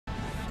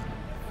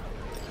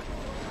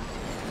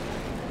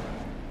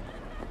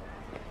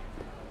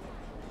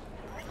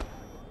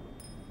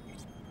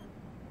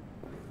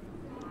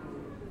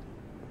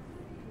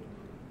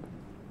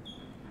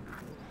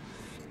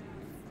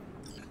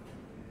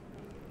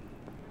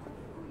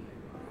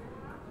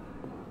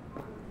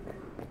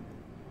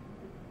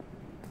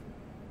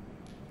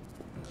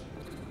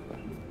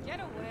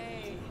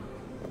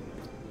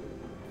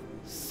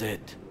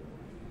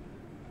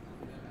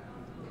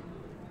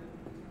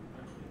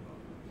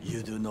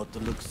You do not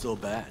look so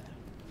bad.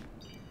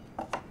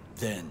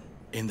 Then,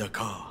 in the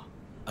car,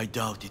 I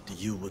doubted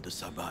you would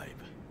survive.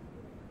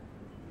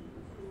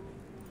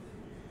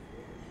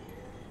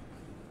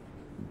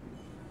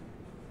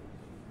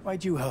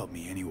 Why'd you help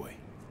me anyway?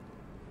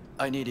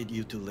 I needed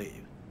you to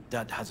leave.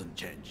 That hasn't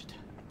changed.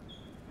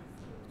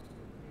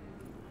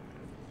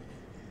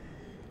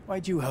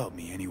 Why'd you help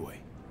me anyway?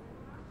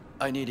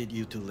 I needed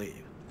you to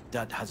leave.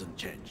 That hasn't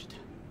changed.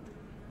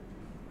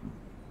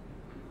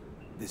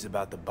 This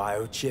about the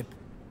biochip?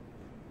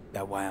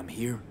 That why I'm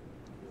here?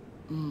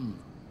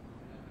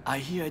 I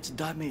hear it's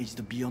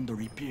damaged beyond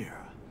repair.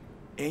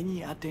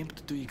 Any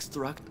attempt to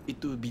extract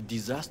it would be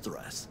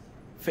disastrous.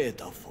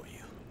 Fatal for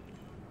you.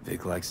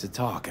 Vic likes to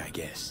talk, I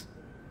guess.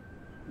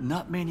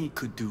 Not many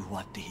could do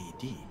what he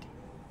did.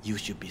 You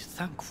should be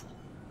thankful.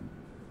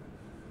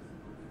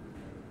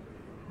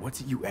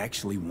 What's it you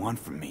actually want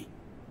from me?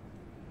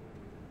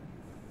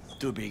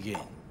 To begin,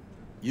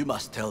 you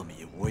must tell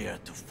me where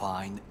to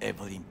find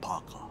Evelyn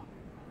Parker.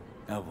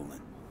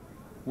 Evelyn.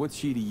 What's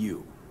she to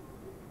you?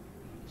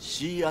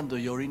 She and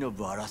Yorinobu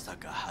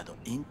Arasaka had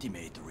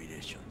intimate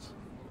relations.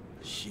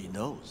 She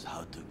knows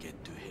how to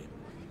get to him.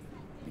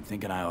 I'm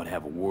thinking I ought to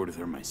have a word with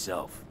her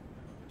myself.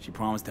 She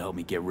promised to help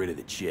me get rid of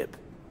the chip.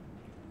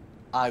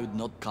 I would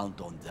not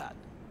count on that.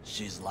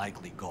 She's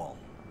likely gone,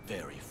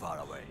 very far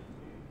away.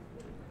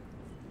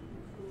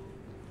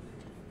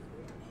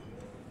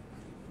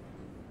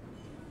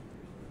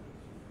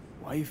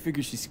 Why you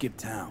figure she skipped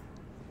town?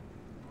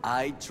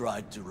 I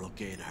tried to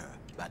locate her,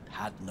 but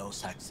had no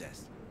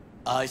success.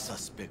 I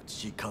suspect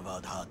she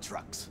covered her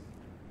tracks.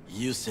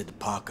 You said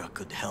Parker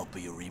could help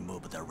you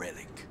remove the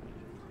relic.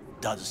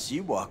 Does she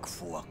work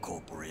for a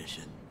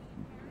corporation?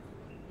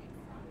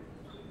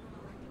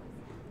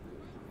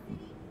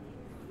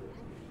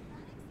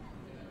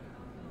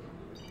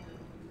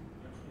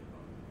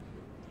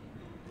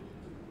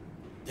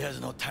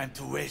 There's no time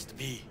to waste,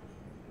 V.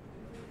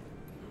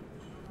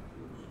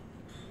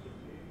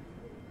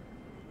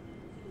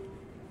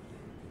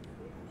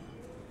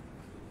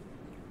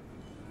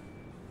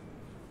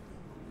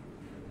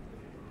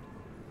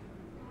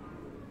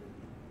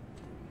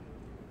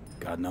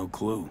 Got no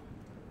clue.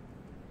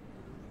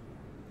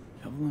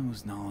 Evelyn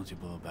was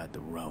knowledgeable about the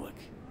relic.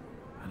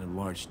 Had a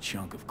large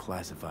chunk of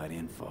classified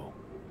info.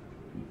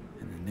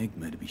 An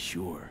enigma to be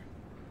sure.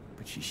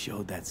 But she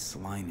showed that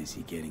slyness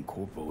you get in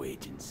corpo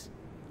agents.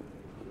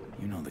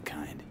 You know the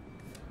kind.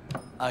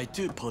 I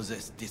too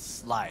possess this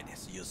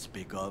slyness you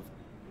speak of.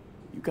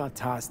 You got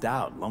tossed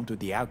out, lumped with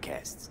the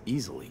outcasts,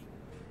 easily.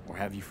 Or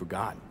have you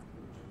forgotten?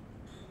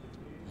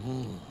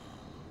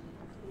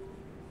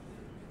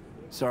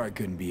 Sorry I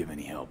couldn't be of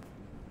any help.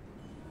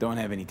 Don't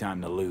have any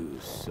time to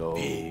lose, so...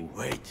 B,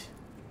 wait.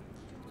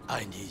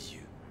 I need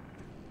you.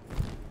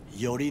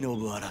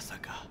 Yorinobu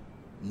Arasaka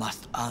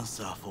must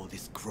answer for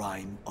this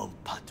crime of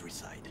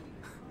patricide.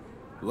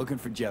 Looking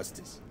for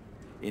justice.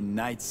 In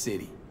Night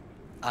City.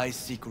 I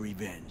seek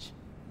revenge.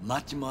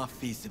 Much more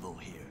feasible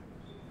here.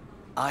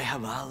 I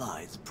have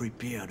allies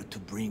prepared to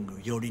bring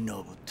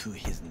Yorinobu to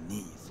his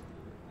knees.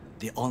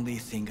 The only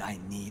thing I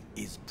need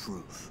is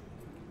proof.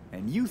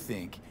 And you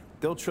think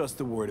they'll trust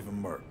the word of a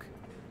merc?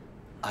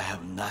 I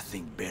have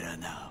nothing better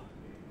now.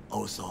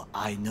 Also,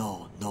 I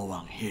know no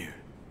one here.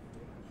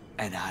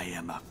 And I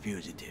am a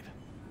fugitive.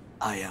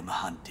 I am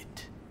hunted.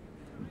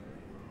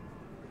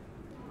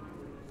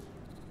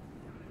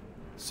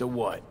 So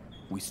what?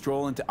 We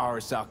stroll into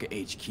Arasaka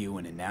HQ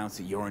and announce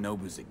that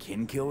Yorinobu's a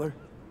kin killer?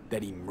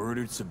 That he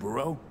murdered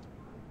Saburo?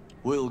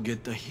 We'll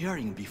get the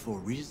hearing before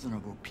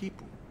reasonable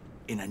people,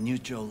 in a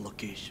neutral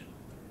location.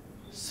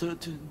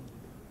 Certain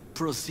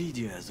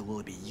procedures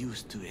will be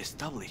used to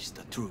establish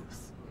the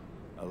truth.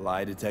 A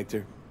lie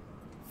detector?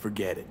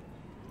 Forget it.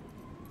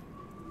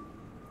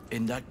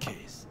 In that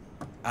case,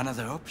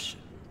 another option.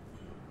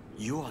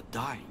 You are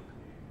dying.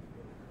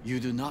 You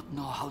do not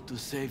know how to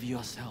save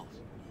yourself.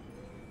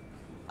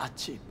 A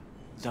chip,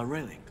 the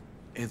relic,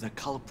 is a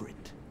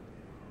culprit.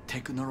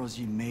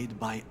 Technology made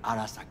by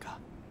Arasaka.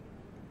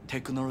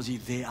 Technology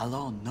they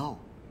alone know.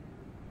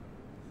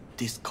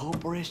 This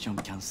corporation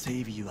can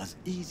save you as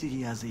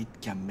easily as it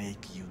can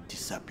make you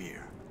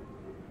disappear.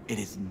 It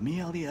is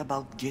merely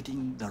about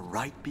getting the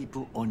right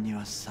people on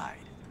your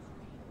side.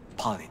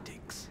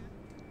 Politics.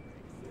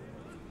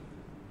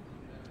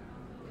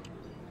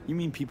 You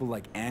mean people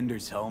like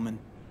Anders Hellman?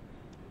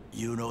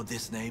 You know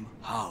this name?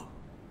 How?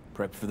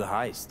 Prepped for the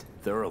heist,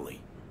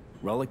 thoroughly.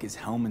 Relic is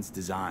Hellman's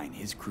design,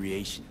 his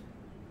creation.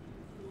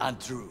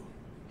 Untrue.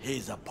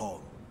 He's a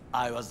pawn.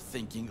 I was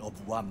thinking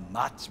of one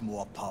much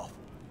more powerful.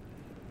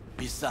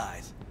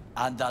 Besides,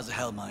 Anders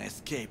Hellman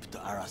escaped to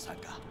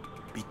Arasaka.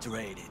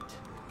 Betrayed it.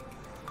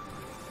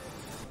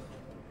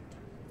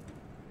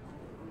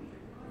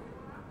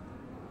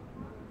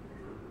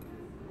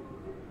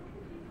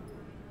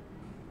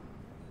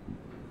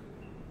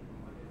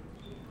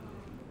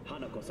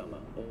 Hanako-sama,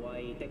 お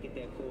会いでき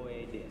て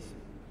光栄です。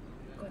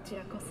こち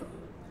らこそ。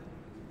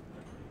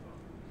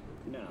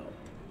Now,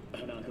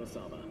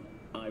 Hanako-sama,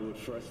 I would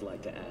first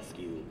like to ask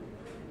you...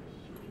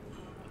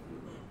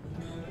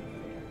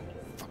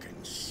 Fucking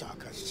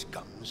Arasaka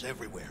scums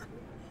everywhere.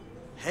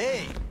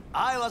 Hey,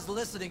 I was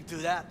listening to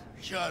that.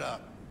 Shut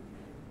up.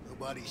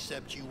 Nobody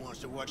except you wants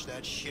to watch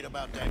that shit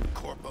about that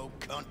corpo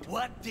cunt.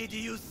 What did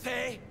you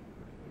say?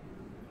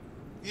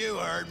 You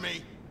heard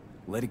me.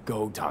 Let it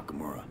go,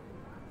 Takemura.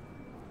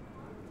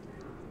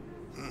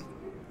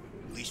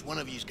 At least one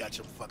of you's got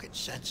some fucking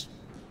sense.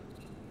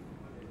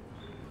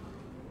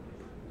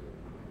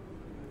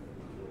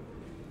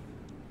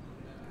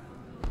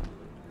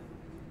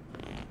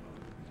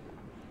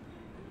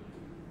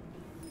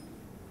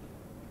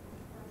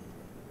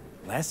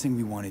 Last thing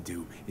we want to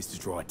do is to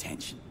draw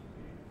attention.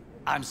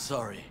 I'm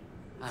sorry.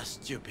 A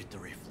stupid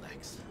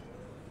reflex.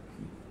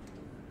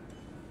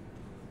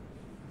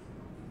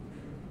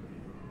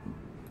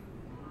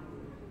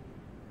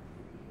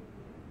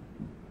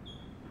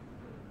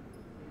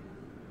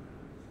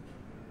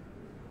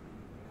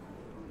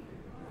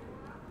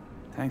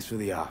 Thanks for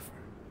the offer.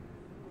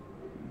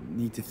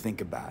 Need to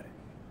think about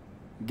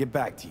it. Get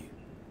back to you.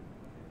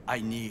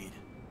 I need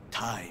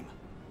time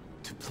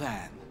to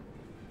plan,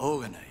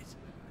 organize.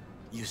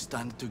 You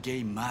stand to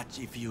gain much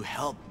if you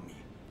help me.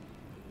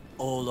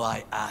 All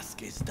I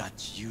ask is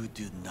that you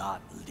do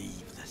not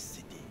leave the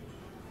city.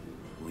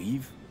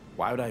 Leave?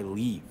 Why would I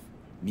leave?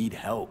 Need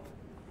help.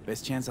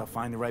 Best chance I'll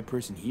find the right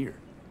person here.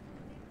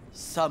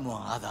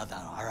 Someone other than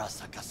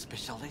Arasaka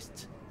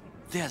specialist?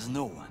 There's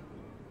no one.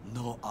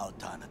 No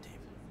alternative.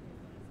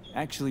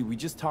 Actually, we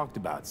just talked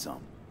about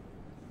some.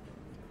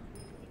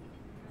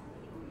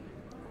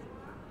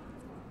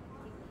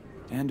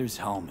 Anders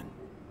Hellman.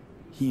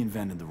 He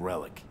invented the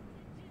relic.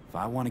 If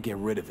I want to get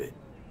rid of it,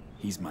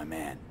 he's my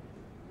man.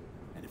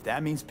 And if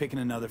that means picking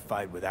another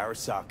fight with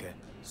Arasaka,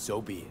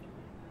 so be it.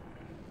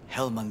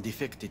 Hellman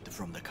defected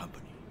from the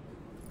company.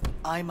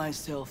 I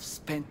myself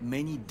spent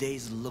many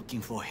days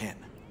looking for him.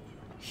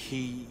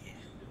 He...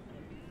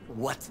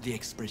 what's the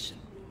expression?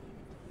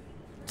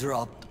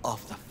 Dropped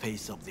off the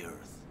face of the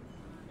earth.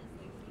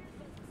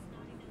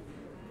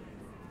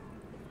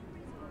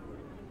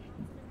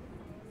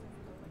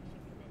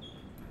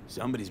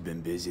 Somebody's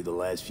been busy the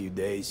last few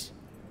days.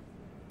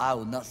 I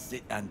will not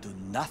sit and do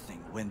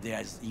nothing when there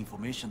is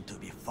information to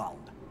be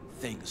found,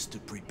 things to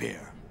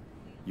prepare.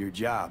 Your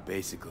job,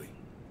 basically.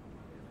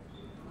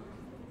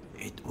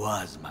 It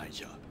was my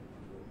job.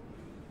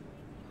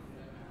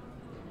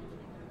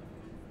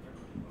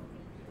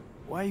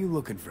 Why are you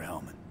looking for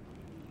Hellman?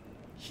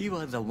 He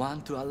was the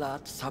one to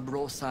alert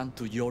Saburo-san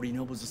to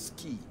Yorinobu's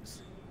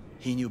schemes.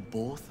 He knew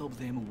both of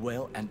them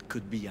well and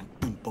could be an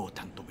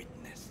important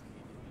witness.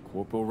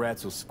 Corporal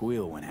rats will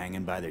squeal when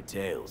hanging by their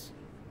tails.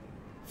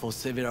 For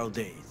several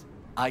days,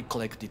 I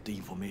collected the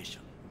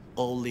information.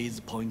 All leads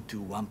point to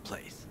one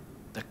place,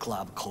 the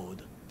club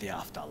called the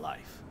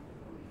Afterlife.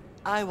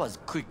 I was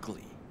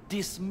quickly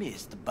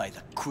dismissed by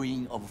the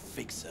queen of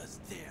fixers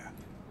there,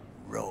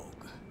 Rogue.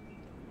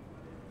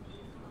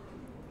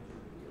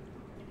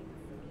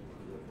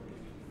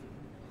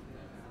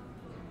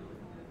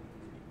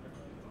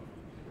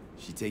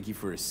 She take you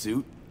for a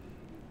suit?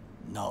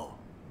 No,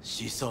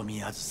 she saw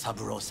me as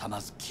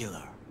Saburo-sama's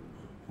killer.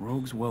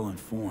 Rogue's well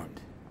informed.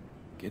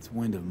 Gets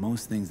wind of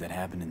most things that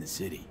happen in the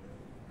city.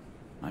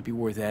 Might be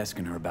worth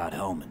asking her about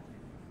Hellman.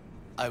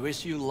 I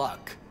wish you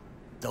luck.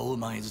 The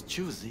woman is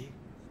choosy,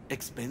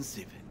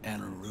 expensive,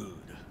 and rude.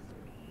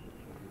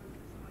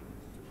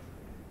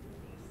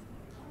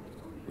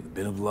 With a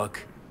bit of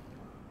luck,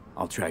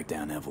 I'll track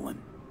down Evelyn.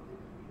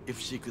 If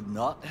she could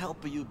not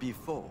help you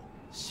before,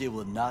 she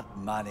will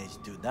not manage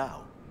to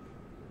now.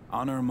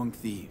 Honor among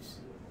thieves.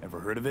 Ever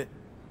heard of it?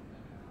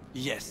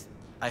 Yes,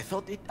 I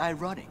thought it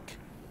ironic.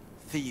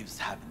 Thieves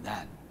have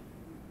none.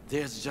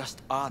 There's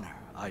just honor,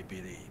 I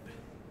believe.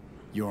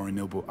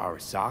 Yorinobu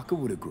Arasaka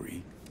would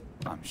agree,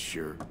 I'm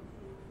sure.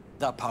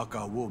 That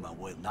Parker woman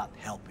will not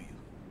help you.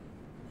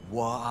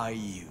 Why are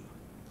you?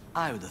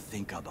 I would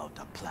think about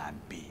a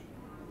plan B.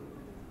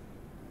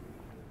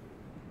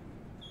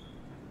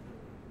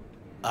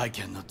 I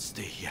cannot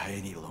stay here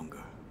any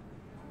longer.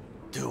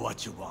 Do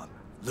what you want.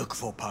 Look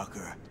for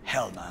Parker,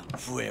 Hellman,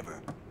 whoever.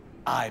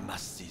 I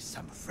must see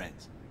some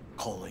friends,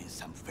 call in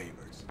some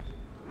favors.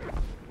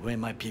 When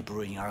my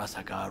people in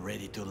Arasaka are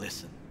ready to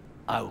listen,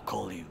 I will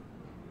call you.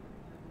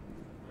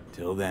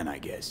 Till then, I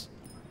guess.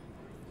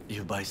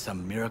 If by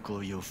some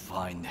miracle you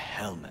find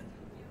Hellman,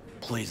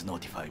 please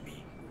notify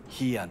me.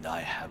 He and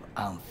I have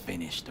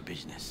unfinished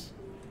business.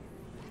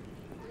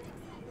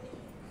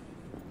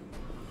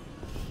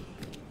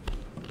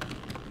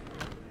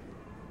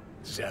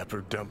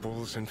 Zapper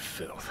dumples and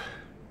filth.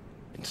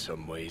 In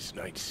some ways,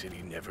 Night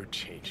City never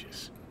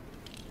changes.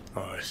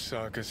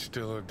 Arasaka's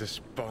still a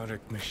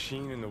despotic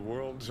machine and the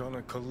world's on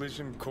a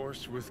collision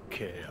course with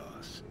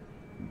chaos.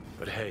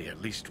 But hey,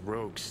 at least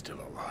Rogue's still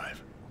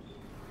alive.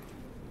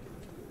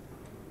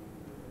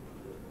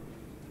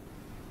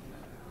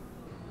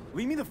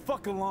 Leave me the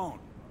fuck alone!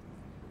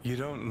 You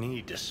don't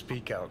need to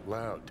speak out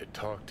loud to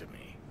talk to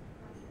me.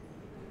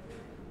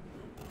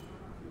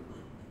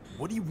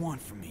 What do you want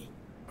from me?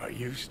 Are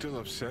you still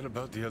upset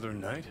about the other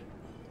night?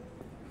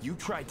 You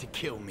tried to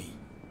kill me.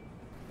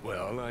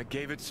 Well, I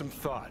gave it some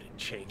thought and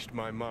changed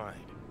my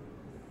mind.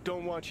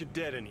 Don't want you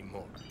dead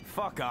anymore.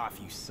 Fuck off,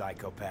 you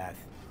psychopath.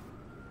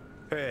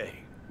 Hey,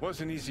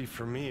 wasn't easy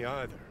for me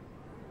either.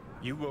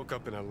 You woke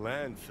up in a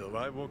landfill,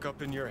 I woke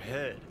up in your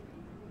head.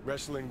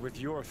 Wrestling with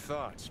your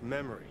thoughts,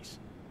 memories.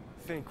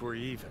 Think we're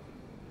even.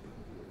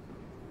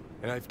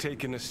 And I've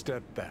taken a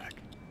step back,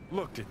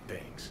 looked at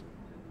things.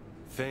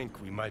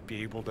 Think we might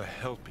be able to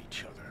help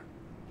each other.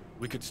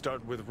 We could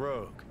start with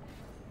Rogue.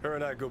 Her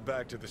and I go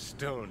back to the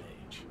Stone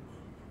Age.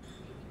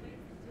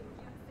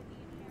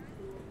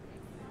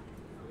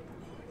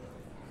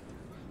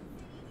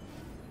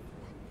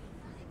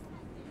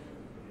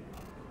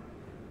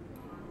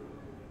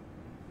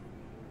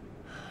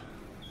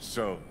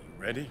 So,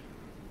 ready?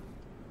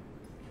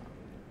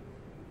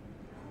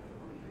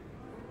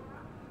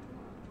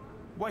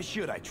 Why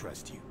should I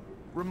trust you?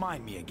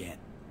 Remind me again.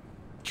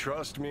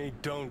 Trust me,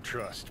 don't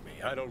trust me.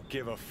 I don't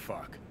give a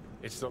fuck.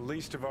 It's the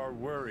least of our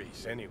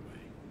worries, anyway.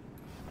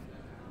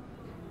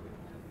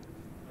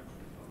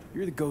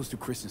 You're the ghost of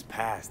Christmas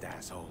past,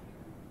 asshole.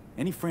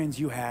 Any friends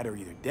you had are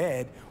either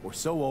dead or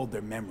so old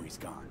their memory's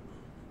gone.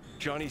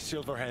 Johnny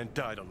Silverhand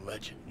died a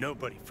legend.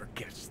 Nobody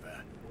forgets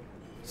that.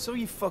 So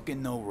you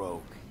fucking know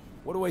Rogue.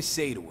 What do I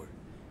say to her?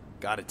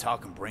 Got a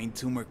talking brain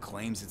tumor,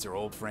 claims it's her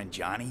old friend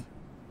Johnny?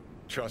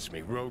 Trust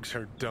me, Rogue's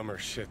heard dumber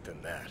shit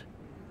than that.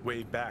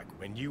 Way back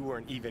when you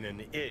weren't even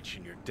an itch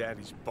in your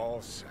daddy's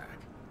ballsack.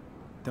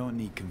 Don't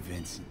need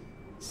convincing.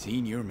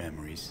 Seeing your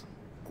memories,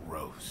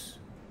 gross.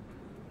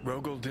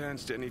 Rogue will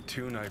dance to any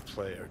tune I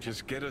play or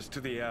just get us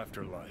to the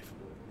afterlife.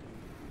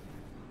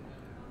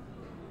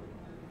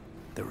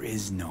 There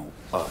is no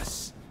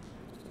us.